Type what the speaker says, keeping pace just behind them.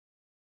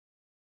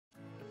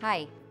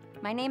Hi,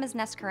 my name is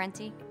Ness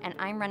Carenti, and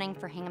I'm running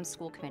for Hingham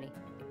School Committee.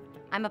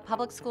 I'm a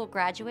public school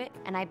graduate,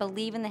 and I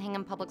believe in the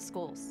Hingham Public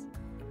Schools.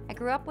 I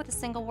grew up with a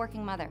single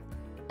working mother.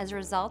 As a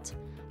result,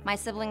 my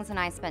siblings and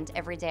I spent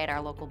every day at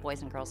our local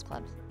Boys and Girls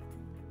Clubs.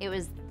 It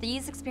was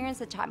these experiences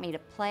that taught me to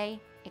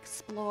play,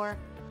 explore,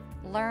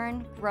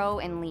 learn, grow,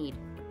 and lead.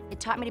 It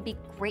taught me to be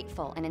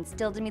grateful and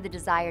instilled in me the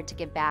desire to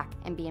give back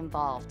and be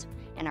involved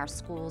in our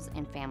schools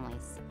and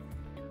families.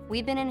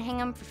 We've been in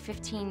Hingham for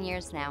 15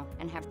 years now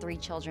and have 3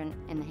 children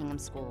in the Hingham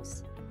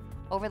schools.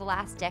 Over the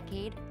last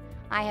decade,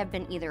 I have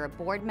been either a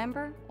board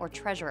member or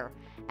treasurer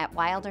at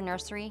Wilder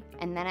Nursery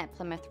and then at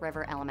Plymouth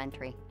River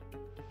Elementary.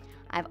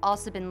 I've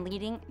also been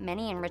leading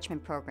many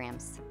enrichment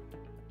programs.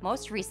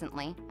 Most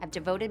recently, I've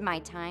devoted my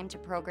time to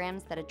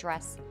programs that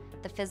address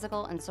the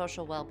physical and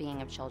social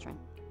well-being of children.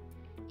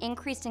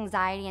 Increased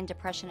anxiety and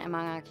depression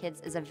among our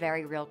kids is a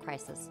very real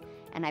crisis,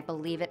 and I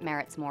believe it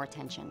merits more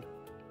attention.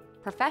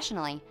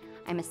 Professionally,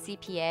 I'm a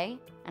CPA,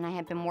 and I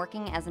have been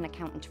working as an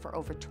accountant for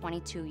over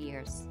 22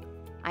 years.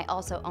 I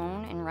also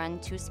own and run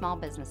 2 small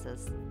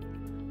businesses.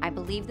 I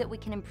believe that we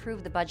can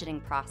improve the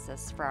budgeting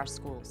process for our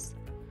schools.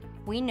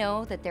 We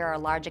know that there are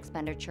large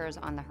expenditures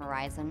on the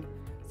horizon,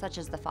 such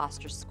as the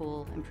Foster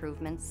School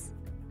improvements.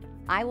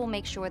 I will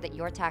make sure that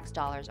your tax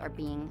dollars are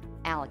being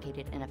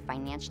allocated in a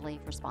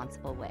financially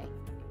responsible way.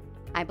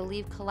 I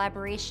believe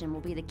collaboration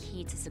will be the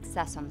key to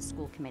success on the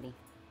school committee.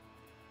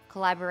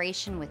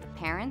 Collaboration with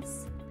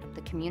parents,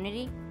 the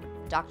community,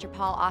 Dr.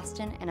 Paul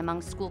Austin, and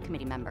among school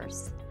committee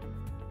members.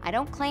 I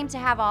don't claim to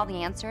have all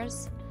the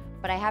answers,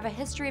 but I have a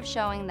history of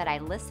showing that I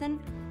listen,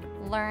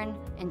 learn,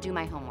 and do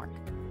my homework.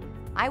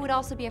 I would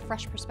also be a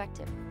fresh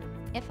perspective.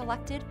 If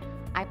elected,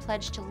 I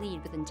pledge to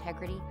lead with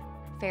integrity,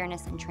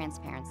 fairness, and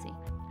transparency.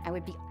 I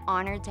would be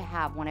honored to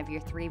have one of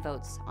your 3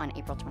 votes on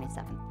April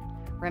 27th.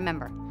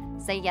 Remember,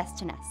 say yes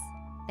to Ness.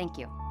 Thank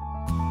you.